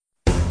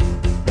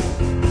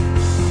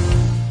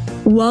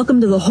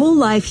Welcome to the Whole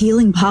Life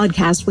Healing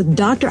Podcast with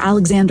Dr.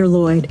 Alexander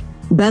Lloyd,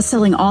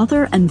 best-selling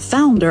author and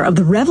founder of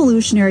the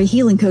revolutionary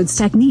Healing Codes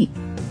technique.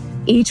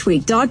 Each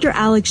week, Dr.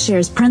 Alex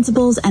shares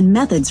principles and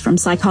methods from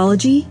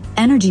psychology,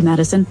 energy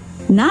medicine,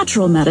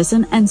 natural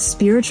medicine, and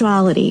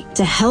spirituality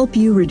to help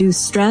you reduce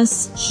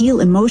stress,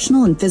 heal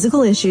emotional and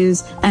physical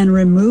issues, and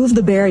remove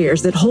the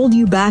barriers that hold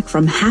you back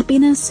from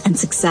happiness and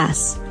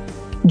success.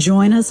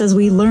 Join us as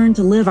we learn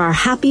to live our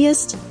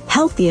happiest,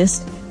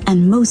 healthiest,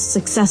 and most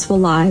successful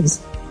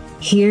lives.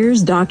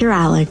 Here's Dr.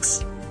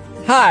 Alex.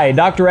 Hi,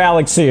 Dr.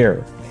 Alex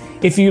here.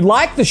 If you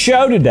like the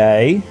show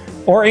today,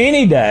 or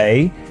any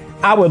day,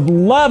 I would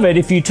love it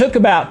if you took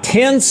about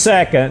 10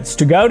 seconds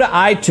to go to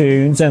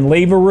iTunes and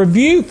leave a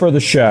review for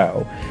the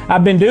show.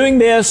 I've been doing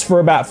this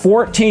for about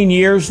 14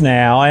 years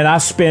now, and I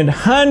spend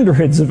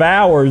hundreds of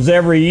hours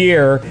every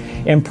year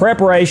in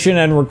preparation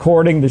and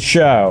recording the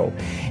show.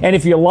 And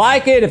if you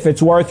like it, if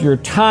it's worth your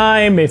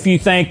time, if you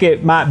think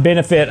it might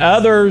benefit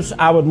others,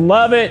 I would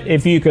love it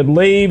if you could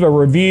leave a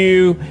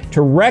review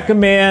to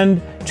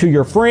recommend to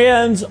your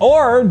friends,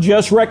 or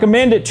just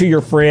recommend it to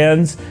your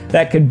friends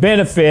that could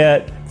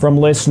benefit from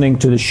listening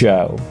to the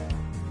show.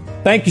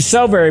 Thank you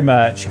so very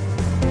much.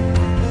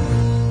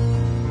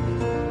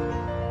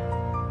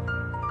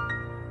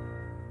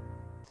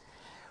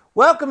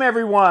 Welcome,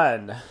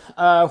 everyone.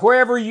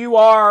 Wherever you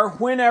are,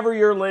 whenever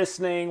you're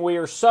listening, we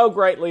are so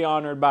greatly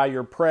honored by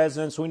your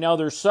presence. We know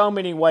there's so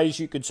many ways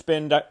you could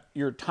spend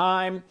your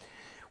time.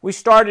 We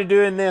started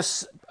doing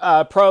this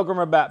program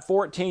about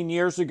 14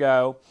 years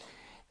ago,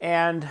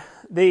 and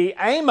the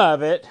aim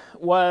of it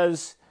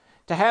was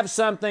to have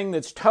something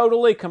that's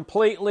totally,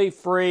 completely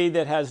free,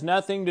 that has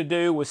nothing to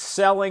do with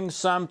selling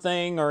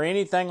something or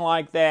anything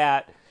like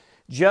that,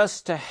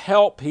 just to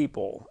help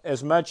people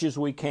as much as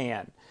we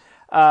can.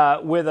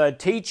 With a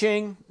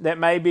teaching that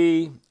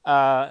maybe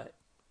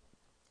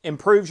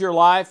improves your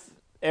life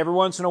every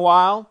once in a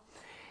while,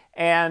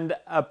 and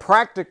a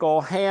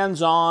practical,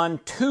 hands-on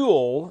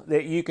tool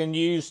that you can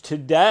use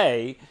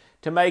today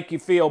to make you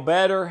feel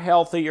better,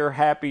 healthier,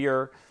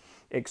 happier,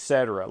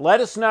 etc.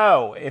 Let us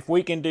know if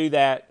we can do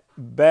that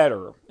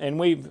better. And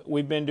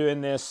we've been doing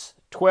this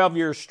 12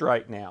 years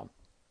straight now.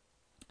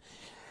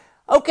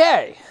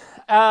 Okay,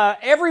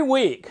 every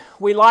week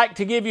we like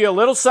to give you a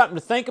little something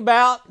to think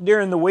about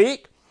during the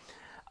week,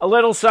 a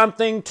little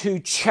something to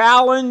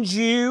challenge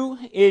you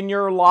in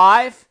your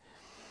life,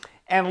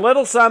 and a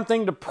little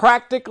something to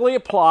practically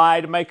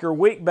apply to make your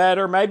week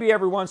better, maybe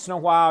every once in a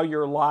while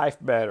your life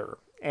better.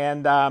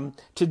 And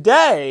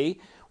today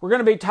we're going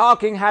to be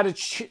talking how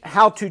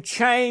to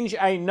change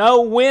a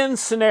no-win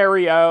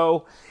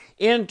scenario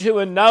into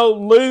a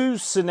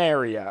no-lose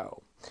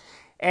scenario.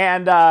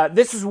 And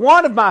this is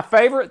one of my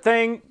favorite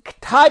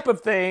type of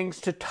things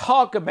to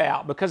talk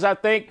about, because I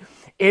think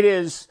it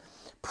is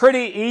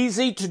pretty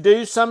easy to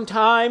do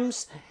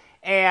sometimes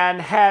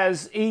and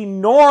has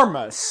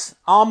enormous,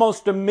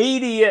 almost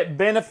immediate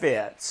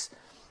benefits.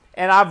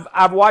 And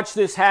I've watched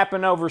this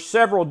happen over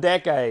several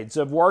decades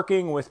of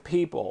working with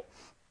people.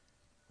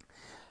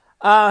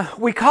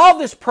 We call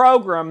this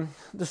program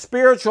The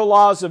Spiritual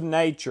Laws of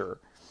Nature.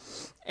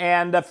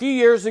 And a few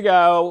years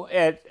ago,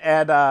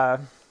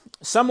 at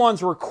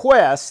someone's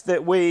request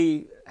that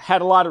we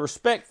had a lot of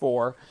respect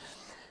for,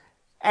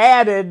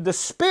 added the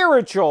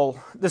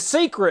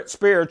secret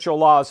spiritual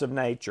laws of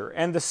nature.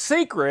 And the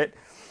secret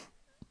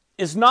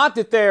is not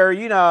that they're,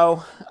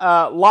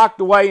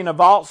 locked away in a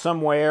vault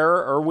somewhere,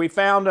 or we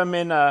found them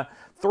in a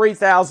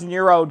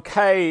 3,000-year-old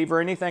cave or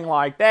anything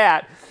like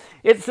that.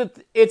 It's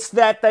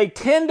that they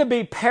tend to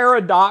be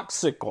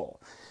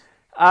paradoxical.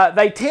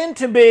 They tend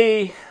to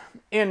be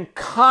in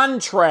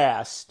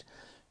contrast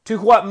to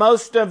what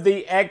most of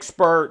the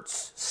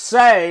experts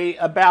say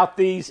about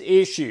these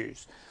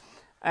issues.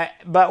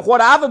 But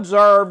what I've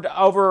observed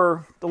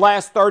over the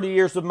last 30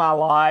 years of my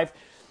life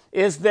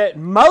is that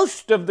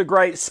most of the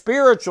great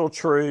spiritual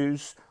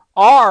truths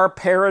are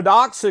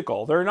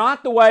paradoxical. They're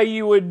not the way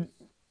you would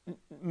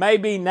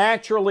maybe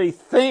naturally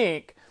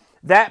think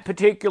that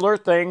particular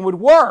thing would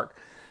work.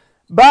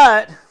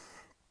 But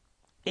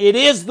it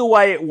is the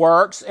way it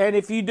works, and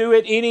if you do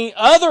it any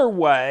other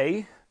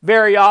way,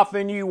 very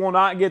often you will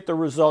not get the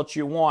results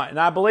you want. And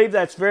I believe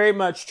that's very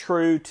much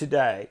true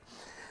today.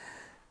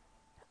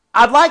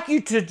 I'd like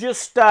you to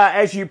just,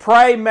 as you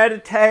pray,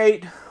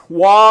 meditate,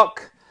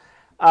 walk,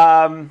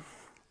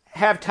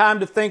 have time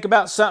to think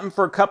about something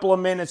for a couple of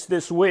minutes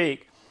this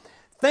week.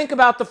 Think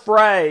about the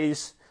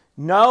phrase,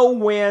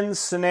 no-win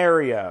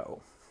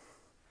scenario.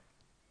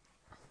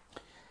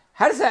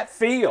 How does that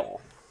feel?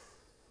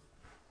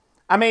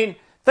 I mean,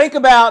 think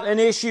about an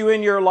issue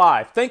in your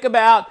life. Think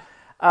about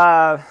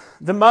the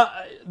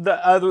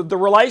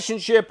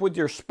relationship with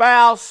your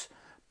spouse,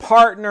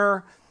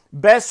 partner,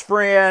 best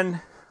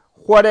friend,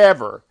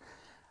 whatever.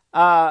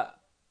 How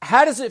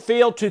does it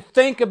feel to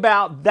think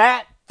about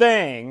that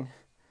thing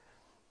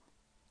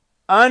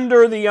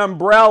under the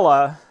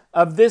umbrella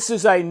of this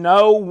is a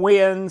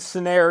no-win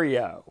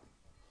scenario?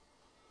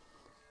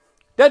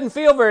 Doesn't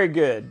feel very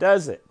good,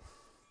 does it?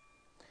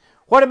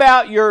 What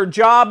about your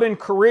job and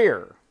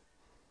career?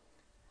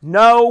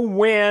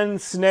 No-win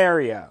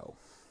scenario.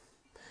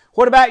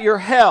 What about your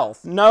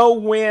health?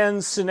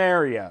 No-win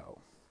scenario.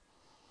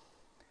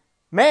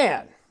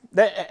 Man,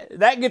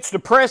 that gets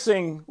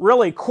depressing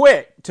really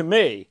quick to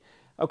me,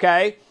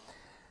 okay?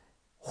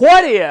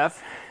 What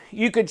if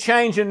you could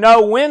change a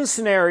no-win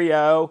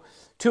scenario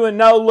to a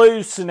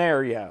no-lose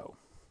scenario?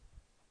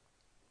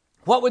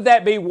 What would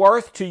that be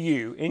worth to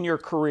you in your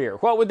career?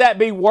 What would that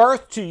be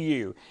worth to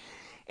you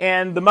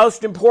in the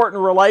most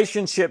important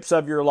relationships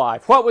of your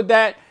life? What would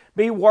that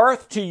be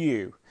worth to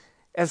you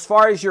as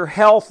far as your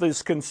health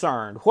is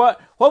concerned? What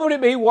would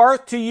it be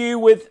worth to you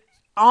with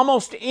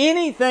almost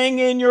anything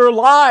in your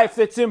life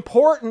that's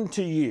important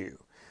to you?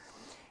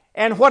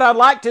 And what I'd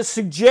like to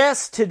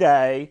suggest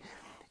today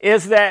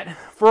is that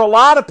for a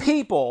lot of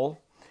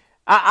people,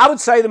 I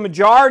would say the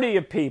majority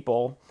of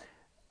people,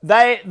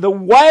 the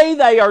way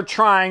they are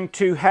trying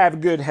to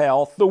have good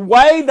health, the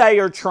way they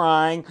are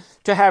trying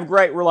to have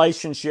great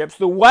relationships,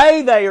 the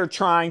way they are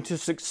trying to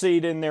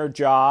succeed in their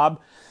job,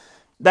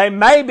 they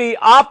may be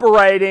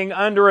operating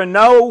under a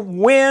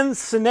no-win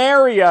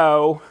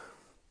scenario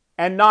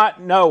and not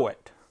know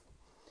it.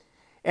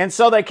 And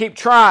so they keep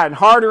trying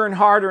harder and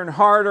harder and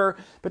harder,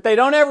 but they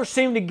don't ever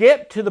seem to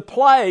get to the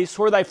place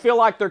where they feel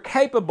like they're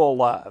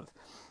capable of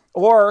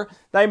or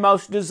they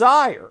most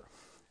desire.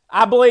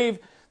 I believe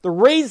the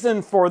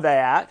reason for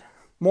that,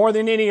 more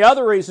than any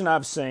other reason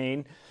I've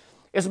seen,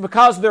 is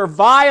because they're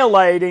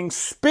violating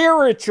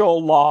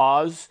spiritual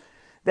laws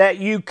that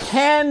you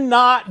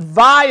cannot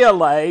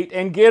violate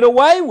and get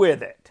away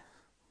with it.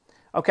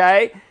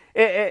 Okay?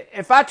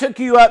 If I took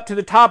you up to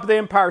the top of the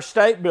Empire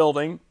State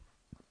Building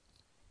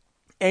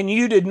and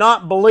you did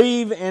not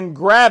believe in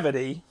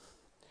gravity,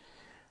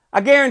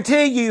 I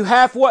guarantee you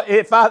halfway,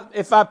 if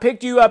I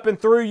picked you up and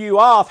threw you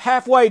off,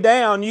 halfway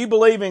down you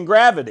believe in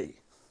gravity.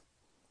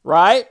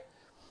 Right?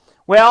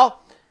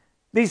 Well,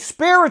 these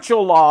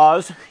spiritual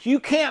laws, you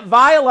can't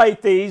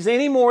violate these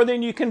any more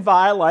than you can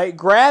violate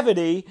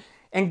gravity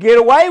and get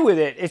away with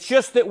it. It's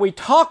just that we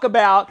talk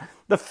about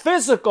the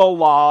physical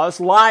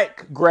laws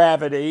like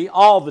gravity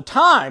all the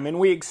time, and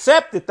we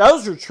accept that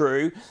those are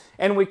true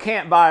and we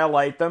can't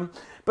violate them.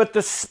 But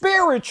the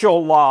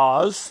spiritual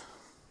laws,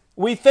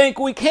 we think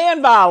we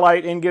can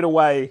violate and get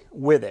away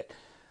with it.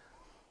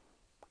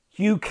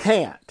 You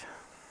can't.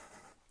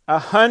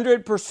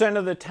 100%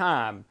 of the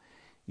time,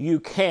 you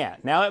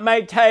can't. Now, it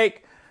may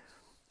take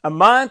a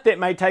month, it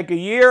may take a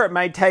year, it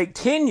may take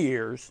 10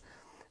 years,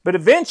 but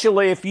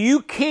eventually, if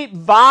you keep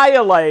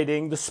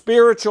violating the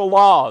spiritual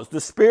laws, the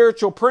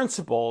spiritual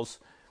principles,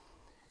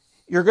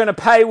 you're going to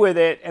pay with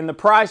it, and the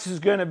price is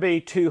going to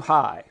be too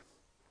high.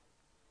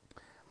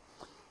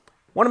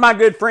 One of my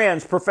good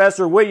friends,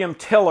 Professor William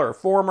Tiller,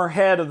 former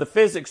head of the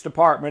physics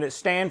department at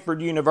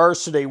Stanford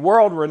University,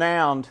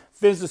 world-renowned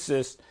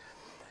physicist,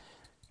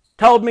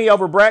 told me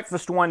over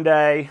breakfast one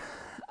day,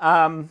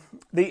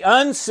 the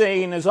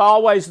unseen is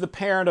always the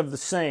parent of the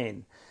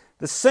seen.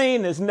 The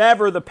seen is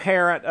never the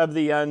parent of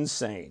the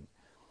unseen.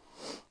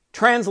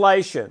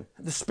 Translation: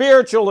 the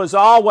spiritual is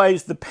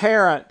always the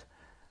parent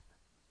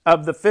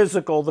of the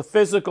physical. The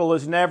physical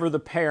is never the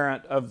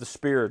parent of the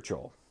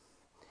spiritual.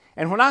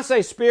 And when I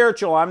say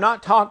spiritual, I'm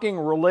not talking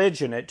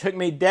religion. It took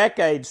me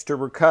decades to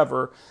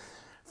recover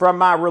from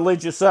my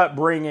religious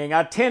upbringing.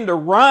 I tend to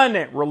run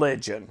at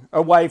religion,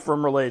 away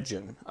from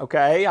religion.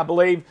 Okay? I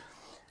believe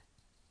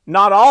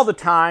not all the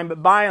time,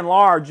 but by and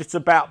large, it's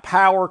about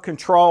power,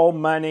 control,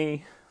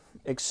 money,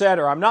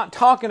 etc. I'm not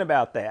talking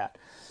about that.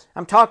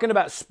 I'm talking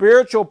about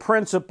spiritual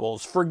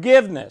principles,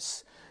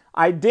 forgiveness,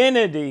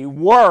 identity,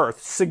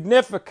 worth,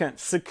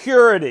 significance,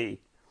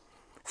 security.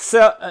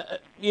 So,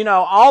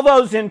 all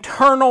those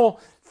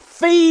internal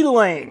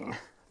feeling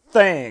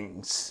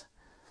things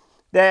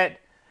that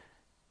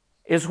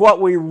is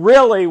what we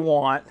really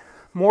want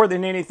more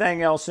than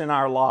anything else in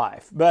our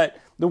life. But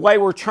the way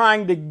we're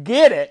trying to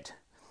get it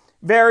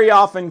very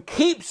often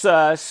keeps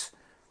us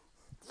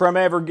from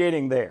ever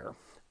getting there.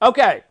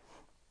 Okay.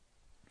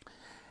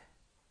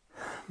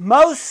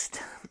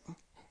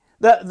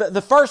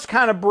 The first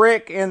kind of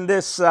brick in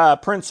this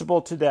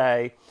principle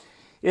today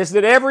is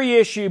that every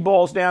issue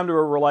boils down to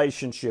a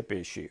relationship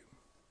issue.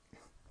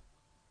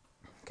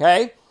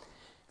 Okay? If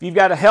you've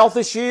got a health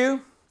issue,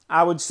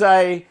 I would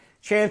say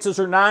chances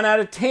are 9 out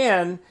of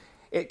 10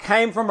 it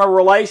came from a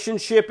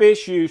relationship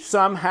issue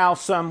somehow,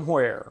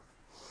 somewhere.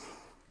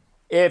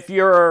 If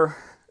your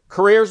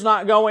career's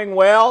not going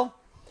well,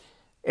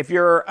 if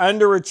you're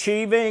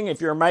underachieving,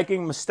 if you're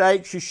making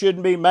mistakes you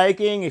shouldn't be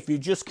making, if you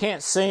just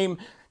can't seem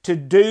to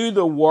do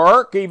the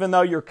work even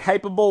though you're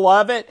capable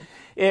of it,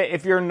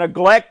 if you're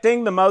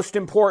neglecting the most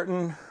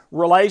important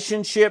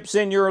relationships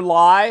in your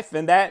life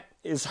and that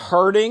is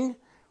hurting,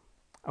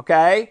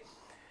 okay,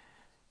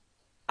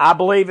 I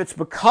believe it's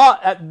because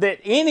that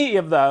any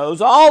of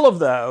those, all of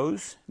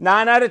those,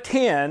 9 out of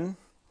 10,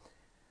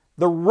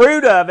 the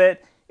root of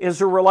it is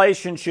a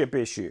relationship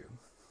issue.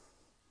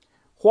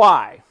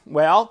 Why?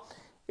 Well,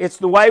 it's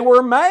the way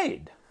we're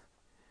made.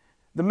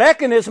 The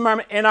mechanism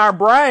in our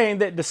brain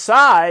that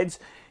decides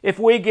if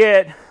we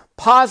get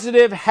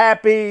positive,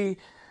 happy,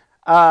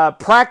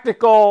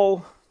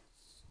 practical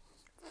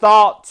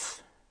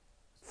thoughts,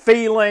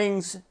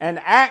 feelings, and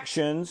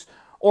actions,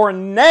 or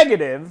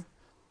negative,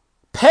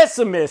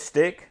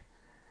 pessimistic,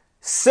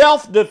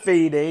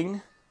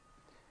 self-defeating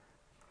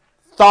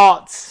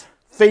thoughts,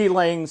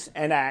 feelings,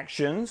 and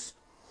actions,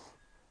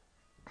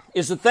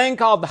 is a thing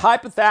called the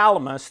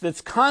hypothalamus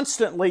that's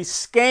constantly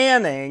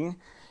scanning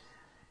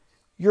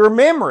your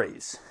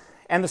memories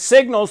and the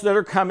signals that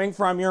are coming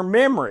from your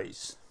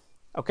memories.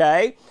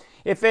 Okay?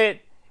 If the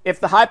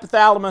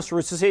hypothalamus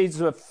receives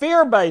a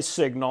fear-based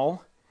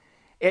signal,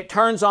 it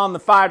turns on the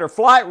fight or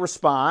flight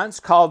response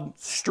called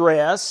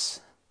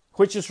stress,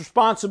 which is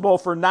responsible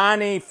for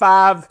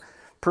 95%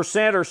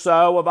 or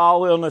so of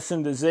all illness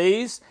and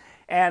disease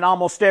and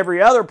almost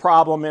every other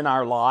problem in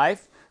our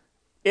life.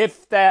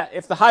 If the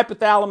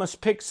hypothalamus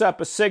picks up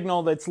a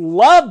signal that's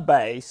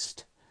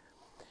love-based,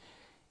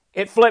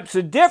 it flips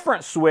a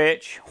different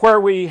switch where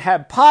we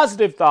have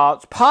positive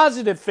thoughts,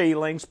 positive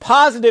feelings,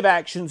 positive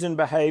actions and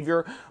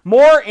behavior,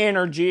 more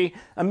energy,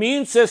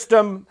 immune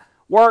system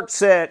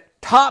works at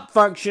top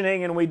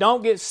functioning and we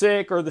don't get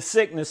sick or the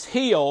sickness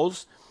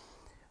heals.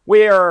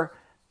 We are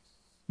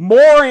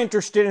more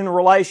interested in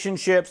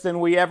relationships than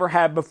we ever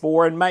have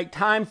before and make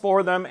time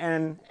for them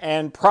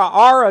and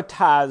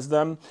prioritize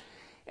them.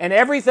 And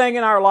everything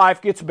in our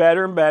life gets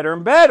better and better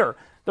and better.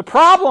 The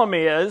problem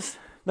is,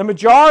 for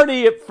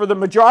the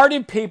majority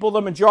of people,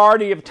 the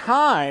majority of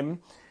time,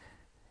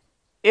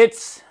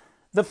 it's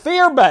the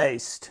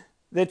fear-based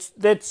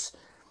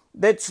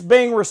that's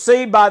being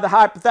received by the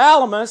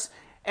hypothalamus.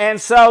 And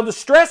so the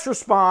stress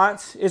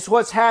response is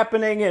what's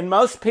happening in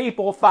most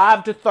people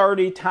 5 to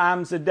 30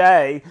 times a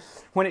day,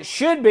 when it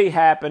should be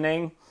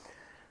happening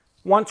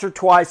once or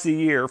twice a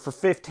year for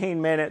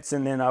 15 minutes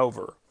and then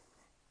over.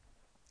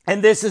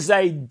 And this is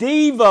a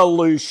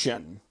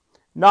devolution,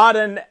 not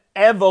an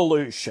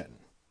evolution.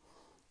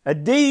 A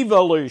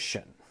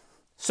devolution.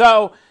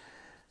 So,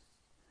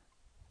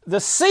 the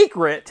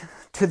secret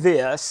to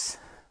this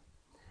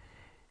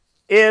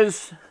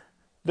is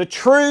the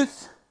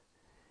truth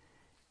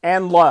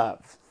and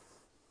love.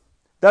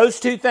 Those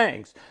two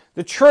things.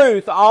 The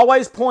truth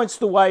always points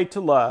the way to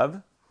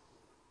love.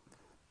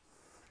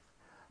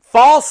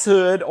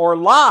 Falsehood or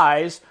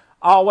lies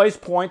always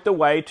point the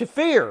way to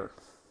fear.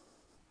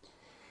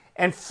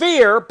 And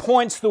fear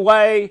points the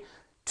way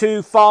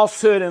to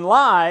falsehood and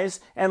lies,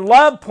 and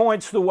love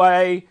points the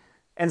way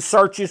and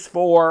searches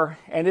for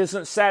and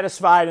isn't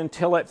satisfied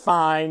until it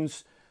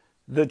finds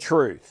the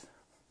truth.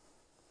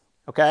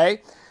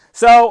 Okay?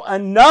 So a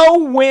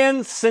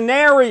no-win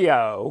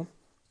scenario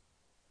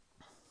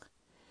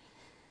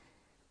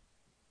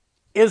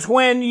is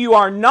when you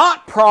are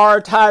not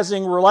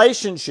prioritizing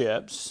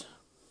relationships,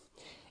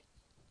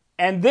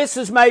 and this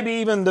is maybe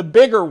even the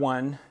bigger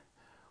one,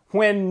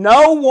 when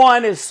no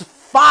one is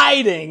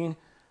fighting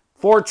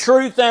for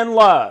truth and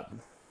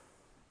love.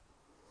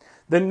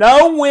 The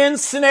no-win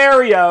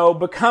scenario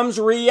becomes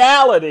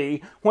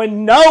reality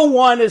when no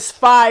one is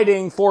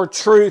fighting for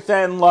truth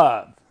and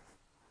love.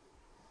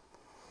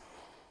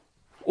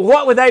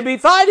 What would they be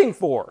fighting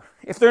for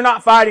if they're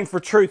not fighting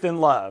for truth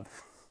and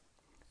love?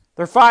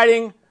 They're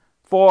fighting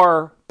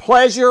for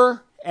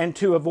pleasure and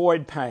to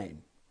avoid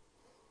pain,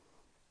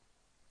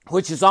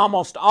 which is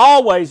almost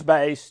always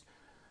based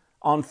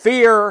on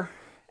fear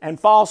and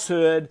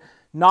falsehood,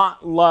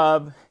 not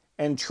love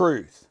and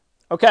truth.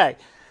 Okay,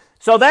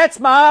 so that's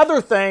my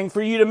other thing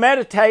for you to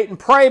meditate and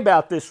pray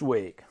about this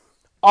week.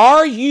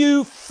 Are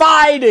you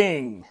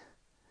fighting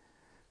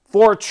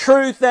for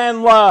truth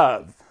and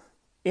love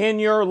in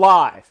your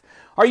life?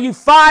 Are you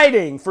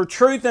fighting for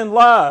truth and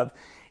love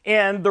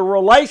in the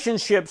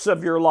relationships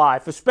of your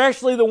life,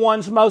 especially the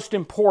ones most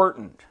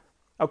important?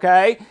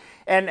 Okay?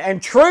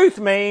 And truth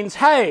means,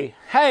 hey,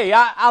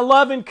 I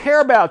love and care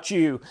about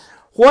you.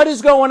 What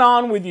is going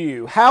on with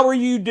you? How are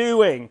you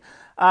doing?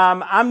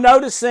 I'm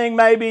noticing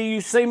maybe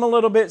you seem a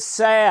little bit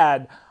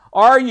sad.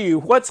 Are you?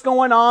 What's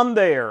going on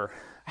there?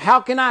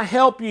 How can I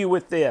help you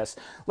with this?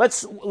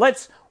 Let's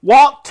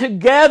walk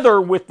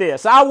together with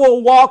this. I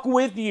will walk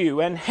with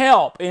you and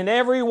help in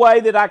every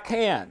way that I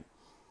can.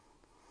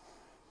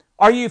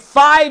 Are you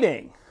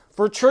fighting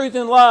for truth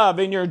and love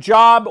in your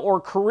job or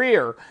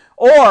career?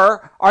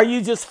 Or are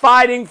you just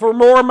fighting for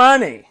more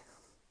money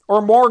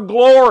or more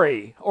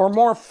glory or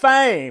more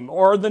fame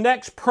or the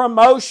next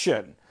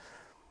promotion?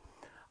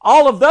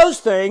 All of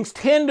those things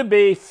tend to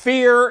be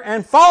fear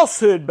and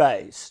falsehood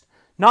based,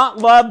 not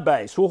love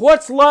based. Well,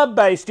 what's love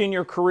based in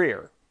your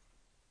career?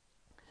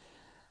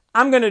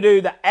 I'm going to do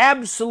the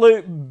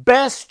absolute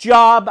best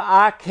job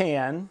I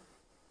can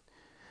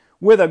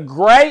with a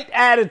great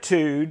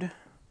attitude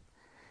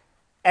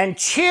and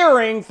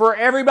cheering for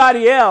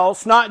everybody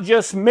else, not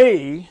just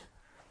me,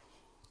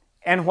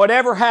 and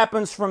whatever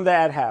happens from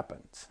that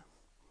happens.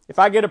 If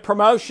I get a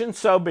promotion,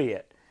 so be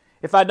it.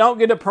 If I don't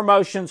get a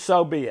promotion,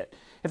 so be it.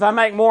 If I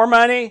make more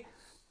money,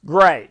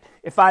 great.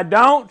 If I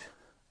don't,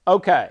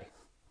 okay.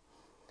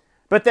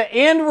 But the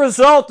end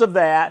result of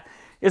that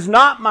is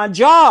not my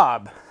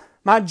job.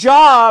 My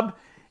job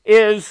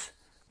is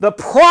the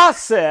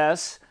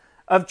process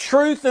of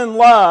truth and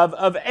love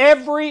of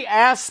every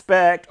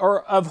aspect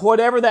or of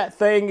whatever that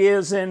thing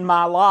is in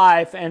my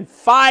life and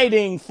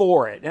fighting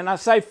for it. And I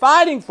say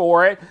fighting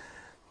for it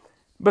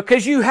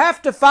because you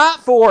have to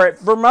fight for it.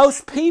 For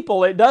most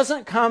people, it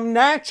doesn't come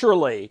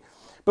naturally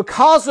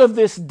because of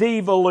this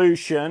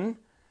devolution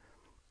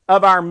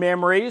of our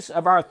memories,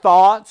 of our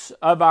thoughts,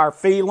 of our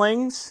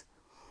feelings.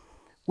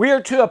 We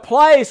are to a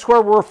place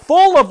where we're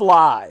full of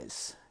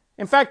lies.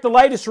 In fact, the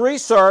latest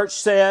research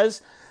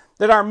says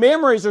that our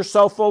memories are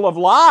so full of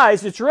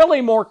lies, it's really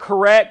more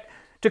correct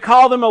to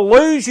call them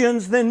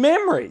illusions than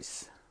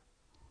memories.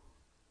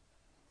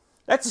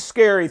 That's a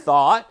scary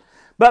thought.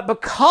 But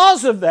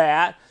because of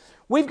that,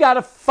 we've got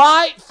to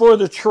fight for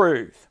the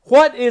truth.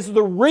 What is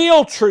the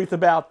real truth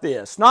about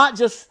this? Not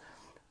just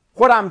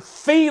what I'm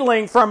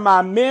feeling from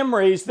my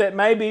memories that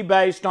may be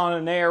based on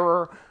an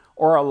error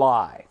or a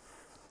lie.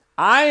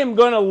 I am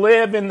going to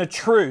live in the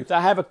truth.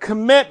 I have a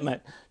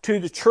commitment to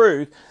the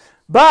truth.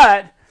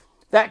 But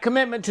that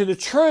commitment to the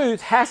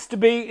truth has to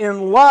be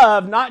in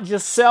love, not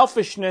just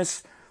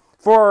selfishness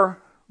for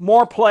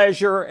more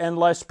pleasure and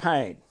less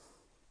pain.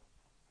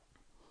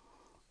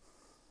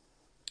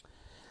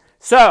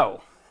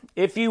 So,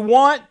 if you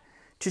want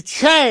to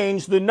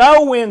change the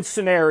no-win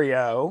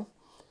scenario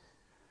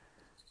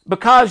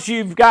because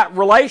you've got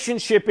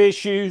relationship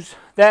issues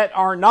that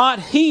are not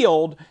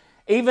healed,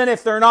 even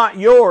if they're not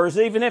yours,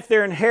 even if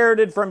they're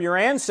inherited from your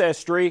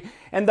ancestry,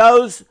 and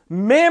those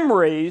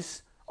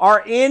memories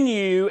are in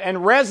you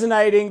and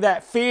resonating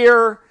that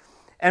fear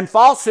and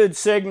falsehood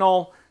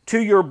signal to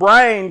your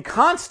brain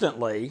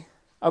constantly,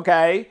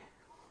 okay?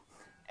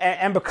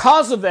 And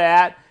because of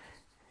that,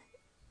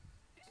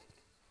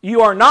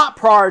 you are not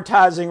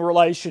prioritizing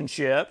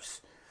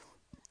relationships.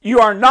 You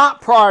are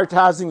not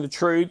prioritizing the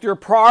truth. You're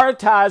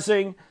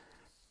prioritizing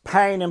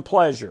pain and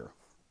pleasure.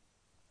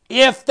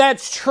 If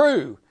that's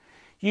true,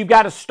 you've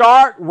got to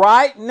start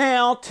right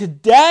now,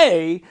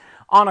 today,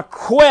 on a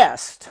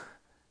quest,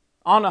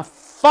 on a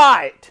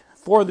fight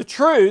for the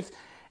truth,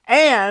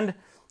 and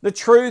the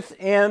truth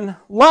in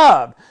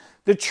love.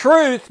 The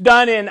truth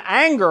done in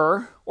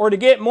anger or to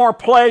get more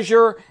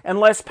pleasure and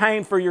less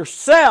pain for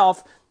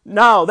yourself,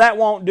 no, that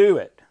won't do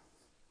it.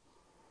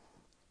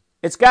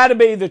 It's got to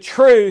be the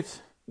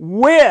truth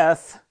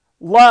with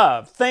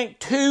love. Think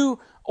 2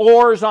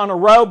 oars on a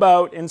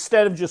rowboat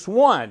instead of just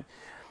one.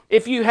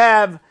 If you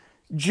have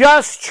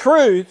just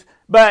truth,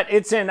 but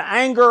it's in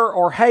anger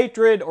or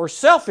hatred or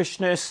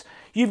selfishness,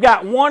 you've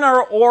got one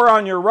oar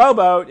on your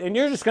rowboat and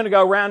you're just going to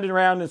go round and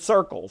round in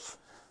circles.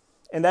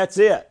 And that's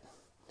it.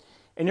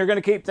 And you're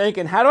going to keep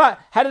thinking, how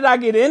did I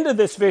get into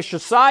this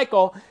vicious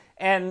cycle,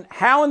 and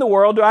how in the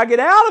world do I get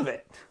out of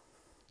it?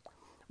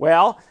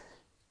 Well,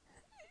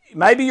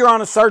 maybe you're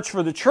on a search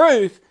for the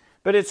truth,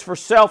 but it's for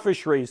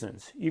selfish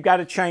reasons. You've got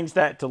to change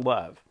that to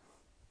love.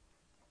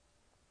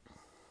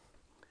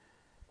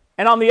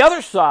 And on the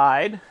other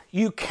side,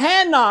 you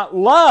cannot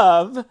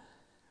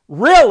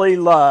really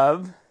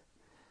love,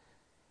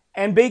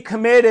 and be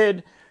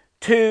committed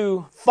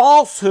to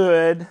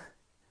falsehood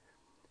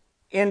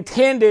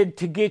intended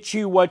to get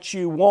you what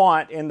you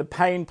want in the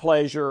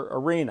pain-pleasure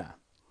arena.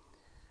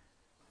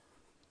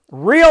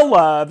 Real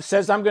love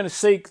says I'm going to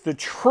seek the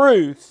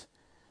truth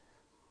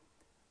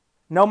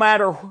no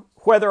matter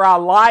whether I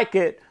like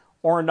it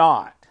or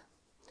not.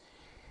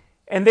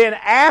 And then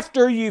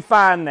after you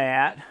find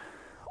that,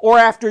 or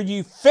after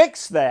you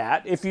fix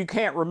that, if you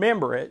can't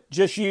remember it,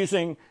 just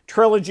using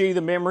Trilogy,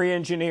 the memory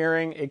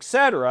engineering,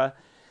 etc.,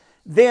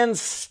 then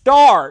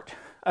start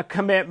a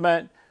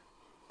commitment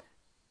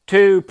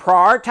to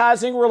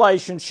prioritizing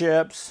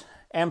relationships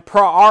and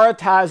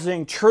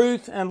prioritizing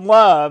truth and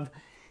love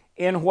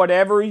in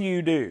whatever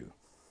you do.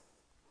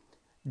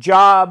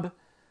 Job,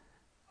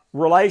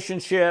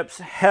 relationships,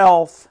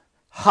 health,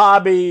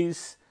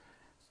 hobbies,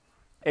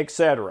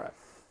 etc.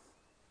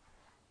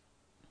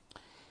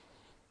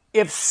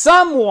 If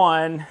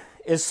someone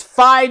is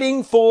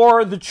fighting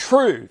for the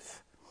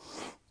truth,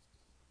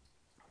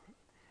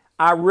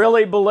 I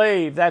really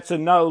believe that's a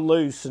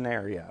no-lose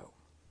scenario.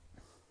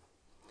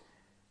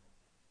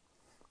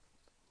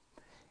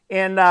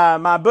 In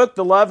my book,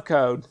 The Love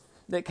Code,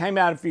 that came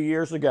out a few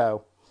years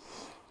ago,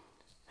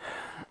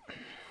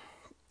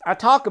 I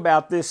talk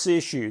about this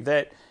issue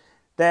that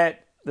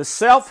the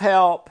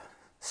self-help,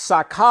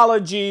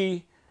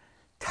 psychology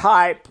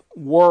type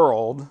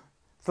world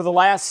for the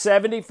last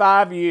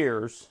 75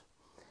 years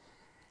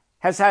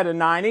has had a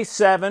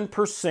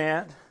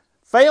 97%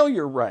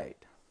 failure rate.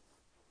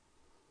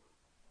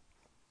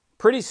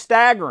 Pretty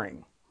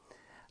staggering.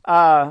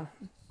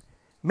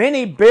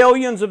 Many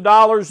billions of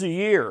dollars a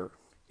year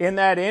in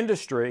that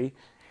industry,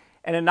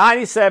 and a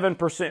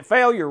 97%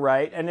 failure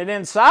rate. And an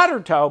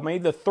insider told me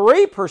the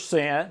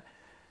 3%,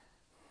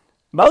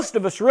 most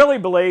of us really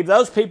believe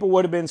those people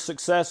would have been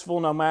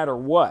successful no matter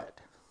what.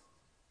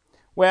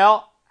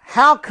 Well,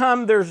 how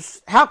come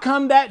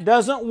that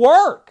doesn't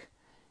work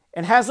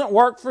and hasn't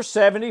worked for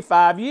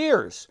 75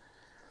 years?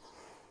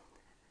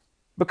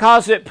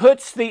 Because it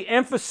puts the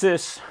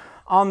emphasis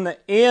on the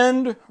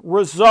end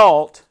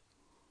result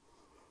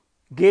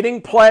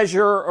getting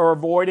pleasure or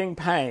avoiding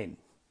pain.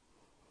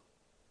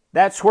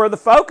 That's where the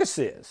focus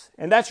is.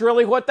 And that's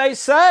really what they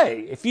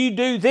say. If you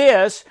do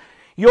this,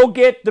 you'll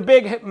get the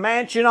big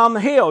mansion on the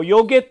hill.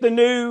 You'll get the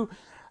new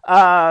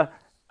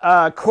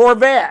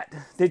Corvette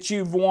that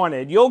you've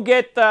wanted. You'll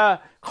get the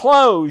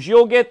clothes.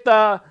 You'll get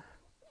the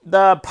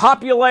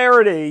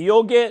popularity.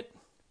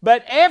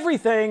 But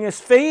everything is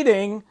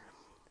feeding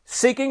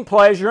seeking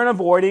pleasure and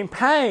avoiding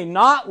pain,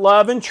 not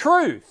love and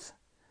truth.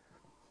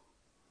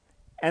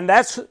 And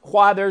that's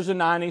why there's a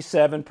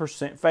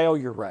 97%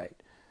 failure rate.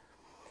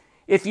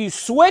 If you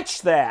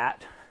switch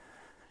that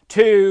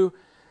to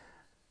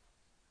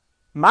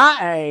my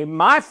aim,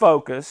 my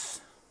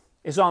focus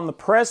is on the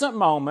present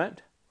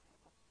moment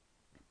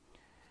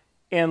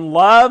in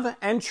love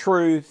and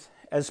truth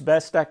as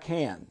best I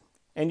can.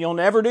 And you'll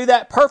never do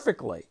that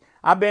perfectly.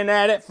 I've been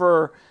at it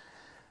for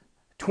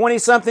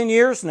 20-something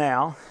years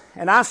now,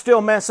 and I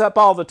still mess up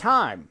all the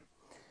time.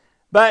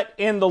 But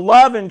in the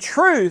love and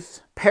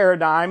truth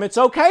paradigm, it's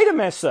okay to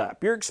mess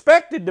up. You're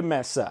expected to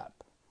mess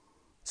up.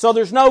 So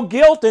there's no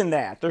guilt in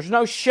that. There's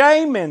no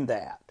shame in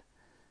that.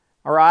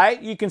 All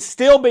right? You can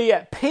still be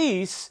at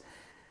peace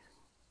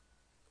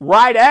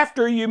right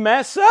after you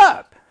mess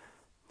up.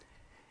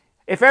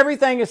 If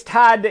everything is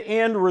tied to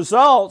end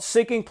results,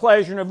 seeking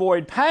pleasure and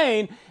avoid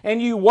pain,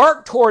 and you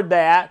work toward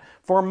that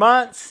for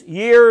months,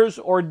 years,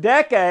 or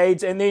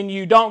decades, and then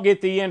you don't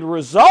get the end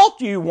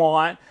result you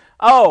want,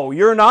 oh,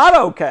 you're not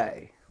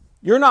okay.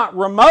 You're not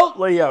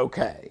remotely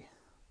okay.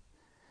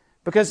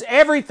 Because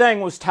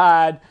everything was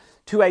tied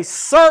to a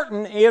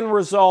certain end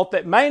result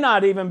that may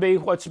not even be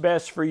what's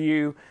best for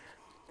you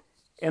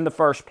in the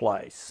first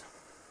place.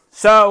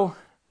 So,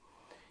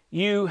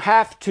 you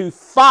have to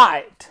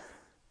fight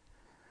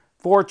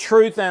for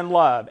truth and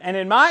love. And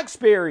in my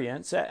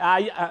experience,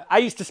 I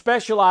used to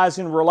specialize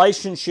in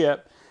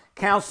relationship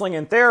counseling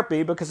and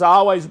therapy because I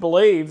always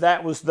believed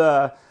that was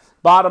the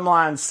bottom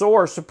line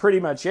source of pretty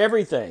much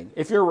everything.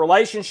 If your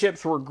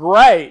relationships were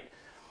great,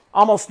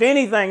 almost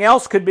anything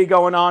else could be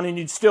going on and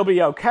you'd still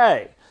be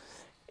okay.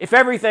 If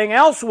everything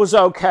else was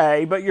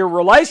okay, but your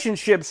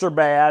relationships are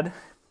bad,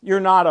 you're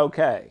not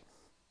okay.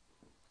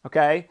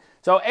 Okay?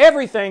 So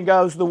everything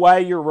goes the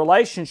way your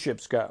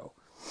relationships go.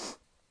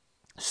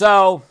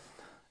 So,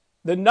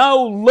 the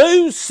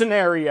no-lose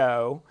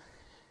scenario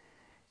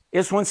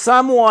is when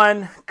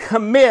someone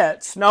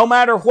commits, no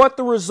matter what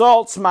the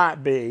results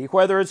might be,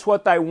 whether it's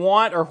what they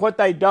want or what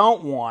they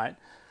don't want,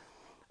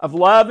 of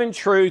love and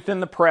truth in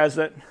the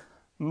present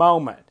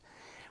moment.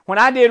 When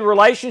I did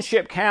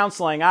relationship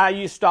counseling, I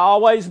used to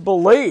always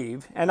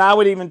believe, and I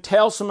would even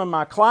tell some of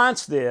my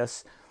clients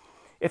this,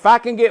 if I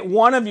can get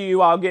one of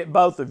you, I'll get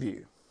both of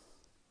you.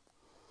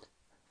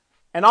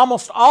 And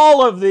almost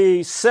all of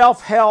the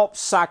self-help,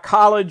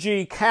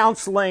 psychology,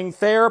 counseling,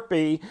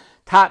 therapy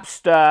type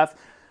stuff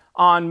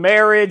on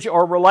marriage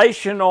or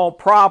relational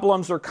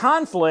problems or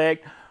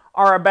conflict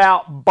are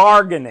about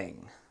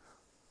bargaining,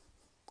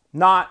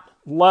 not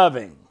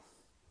loving.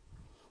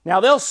 Now,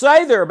 they'll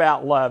say they're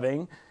about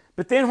loving,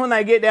 but then when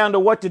they get down to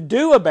what to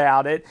do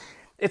about it,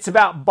 it's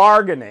about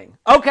bargaining.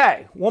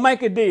 Okay, we'll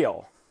make a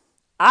deal.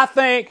 I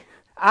think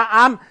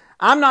I'm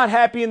not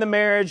happy in the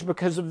marriage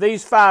because of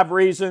these 5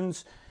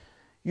 reasons.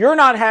 You're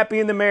not happy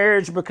in the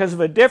marriage because of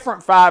a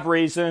different 5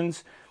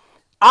 reasons.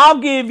 I'll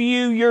give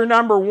you your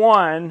number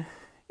 1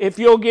 if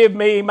you'll give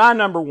me my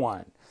number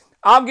 1.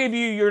 I'll give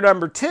you your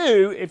number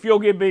 2 if you'll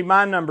give me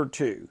my number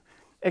 2,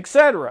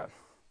 etc.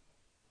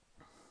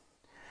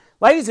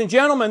 Ladies and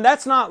gentlemen,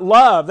 that's not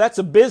love. That's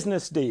a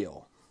business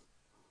deal.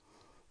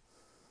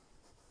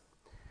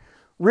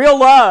 Real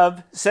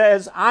love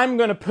says, I'm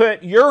going to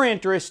put your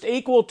interest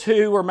equal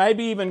to or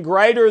maybe even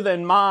greater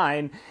than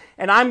mine,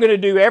 and I'm going to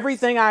do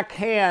everything I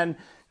can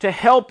to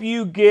help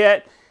you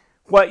get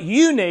what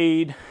you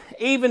need,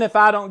 even if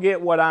I don't get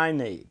what I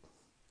need.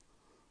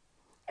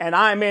 And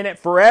I'm in it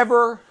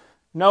forever,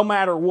 no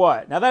matter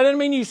what. Now, that doesn't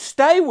mean you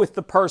stay with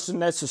the person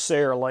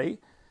necessarily,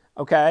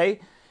 okay?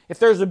 If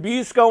there's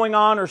abuse going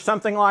on or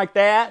something like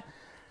that,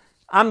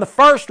 I'm the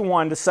first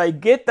one to say,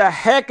 get the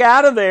heck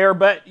out of there,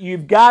 but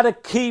you've got to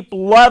keep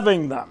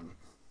loving them,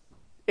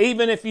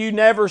 even if you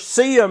never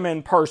see them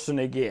in person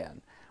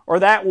again, or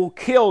that will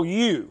kill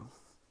you,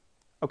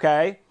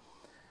 okay?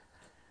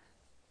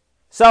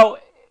 So,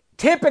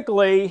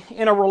 typically,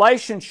 in a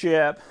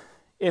relationship,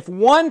 if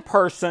one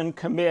person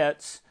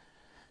commits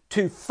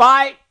to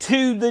fight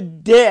to the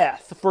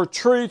death for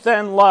truth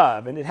and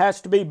love, and it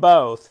has to be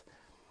both,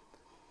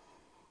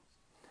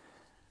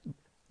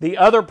 the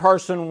other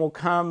person will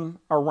come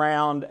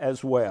around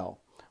as well.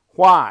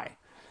 Why?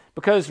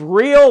 Because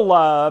real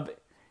love,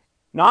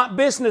 not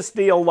business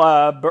deal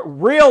love, but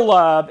real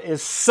love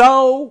is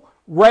so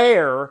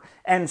rare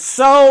and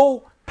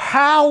so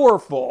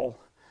powerful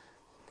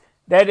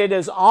that it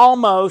is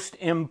almost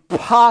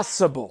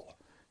impossible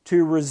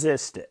to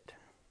resist it.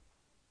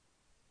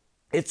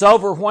 It's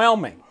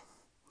overwhelming.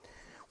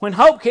 When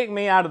Hope kicked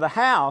me out of the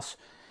house,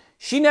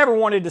 she never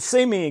wanted to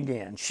see me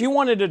again. She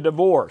wanted a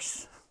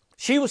divorce.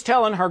 She was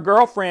telling her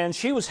girlfriend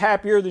she was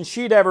happier than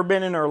she'd ever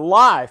been in her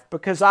life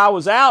because I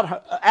was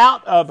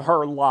out of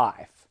her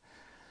life.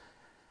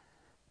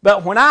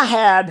 But when I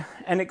had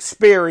an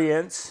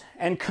experience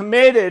and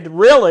committed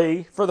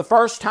really for the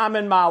first time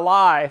in my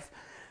life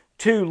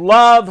to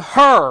love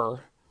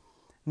her,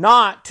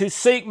 not to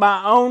seek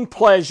my own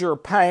pleasure,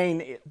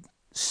 pain,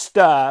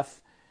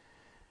 stuff,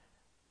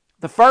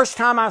 the first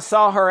time I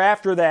saw her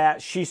after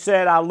that, she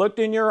said, I looked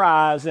in your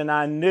eyes and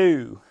I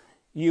knew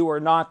you are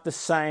not the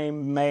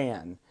same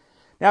man.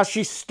 Now,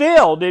 she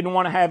still didn't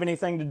want to have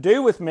anything to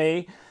do with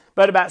me,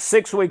 but about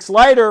 6 weeks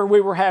later, we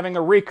were having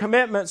a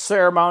recommitment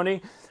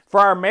ceremony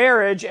for our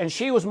marriage, and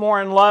she was more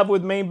in love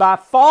with me by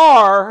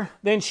far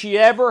than she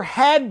ever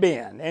had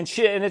been, and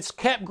it's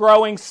kept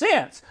growing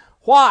since.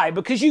 Why?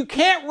 Because you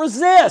can't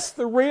resist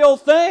the real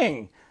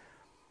thing.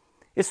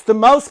 It's the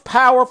most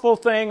powerful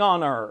thing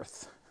on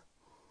earth.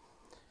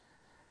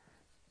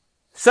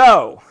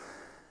 So,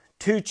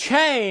 to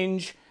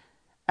change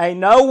a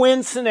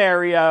no-win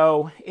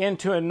scenario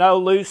into a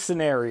no-lose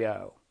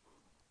scenario.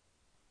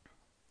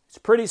 It's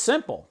pretty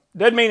simple.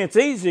 Doesn't mean it's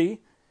easy,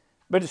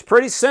 but it's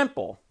pretty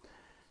simple.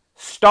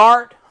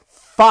 Start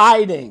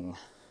fighting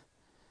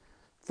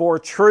for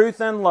truth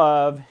and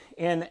love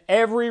in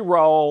every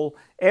role,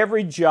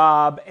 every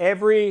job,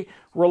 every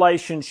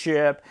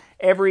relationship,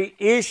 every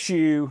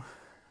issue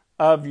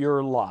of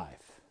your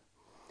life.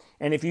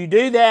 And if you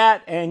do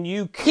that and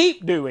you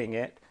keep doing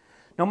it,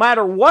 no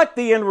matter what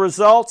the end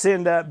results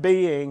end up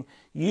being,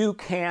 you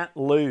can't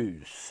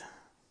lose.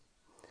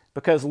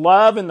 Because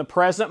love in the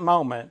present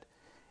moment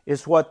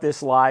is what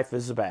this life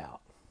is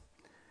about.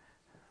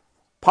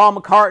 Paul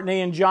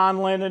McCartney and John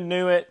Lennon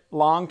knew it a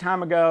long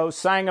time ago,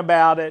 sang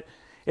about it.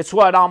 It's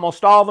what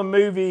almost all the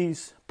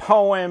movies,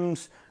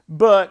 poems,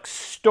 books,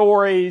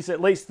 stories,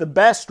 at least the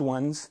best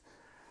ones,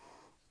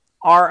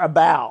 are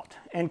about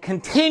and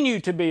continue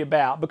to be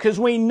about. Because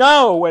we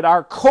know at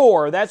our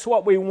core that's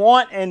what we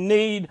want and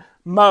need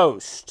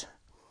most.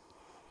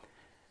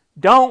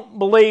 Don't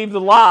believe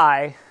the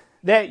lie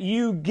that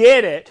you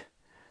get it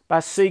by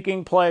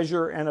seeking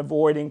pleasure and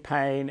avoiding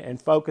pain and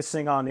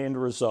focusing on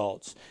end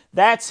results.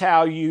 That's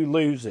how you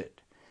lose it.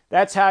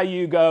 That's how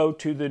you go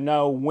to the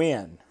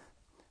no-win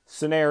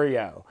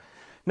scenario.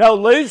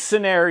 No-lose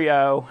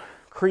scenario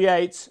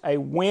creates a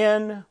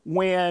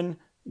win-win-win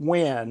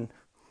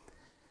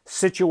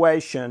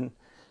situation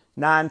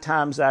 9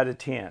 times out of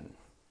 10.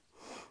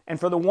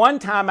 And for the 1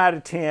 time out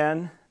of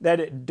 10 that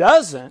it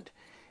doesn't,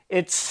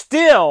 it's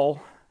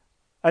still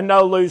a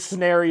no-lose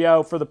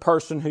scenario for the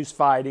person who's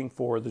fighting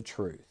for the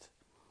truth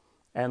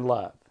and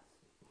love.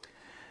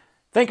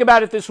 Think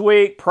about it this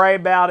week, pray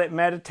about it,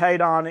 meditate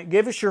on it,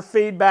 give us your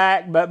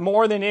feedback, but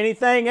more than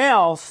anything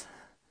else,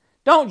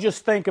 don't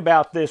just think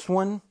about this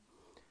one.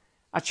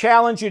 I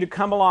challenge you to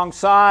come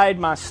alongside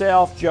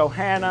myself,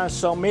 Johanna,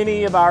 so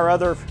many of our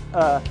other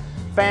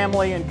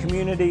family and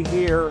community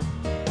here,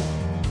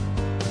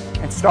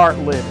 and start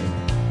living.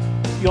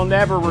 You'll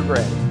never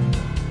regret it.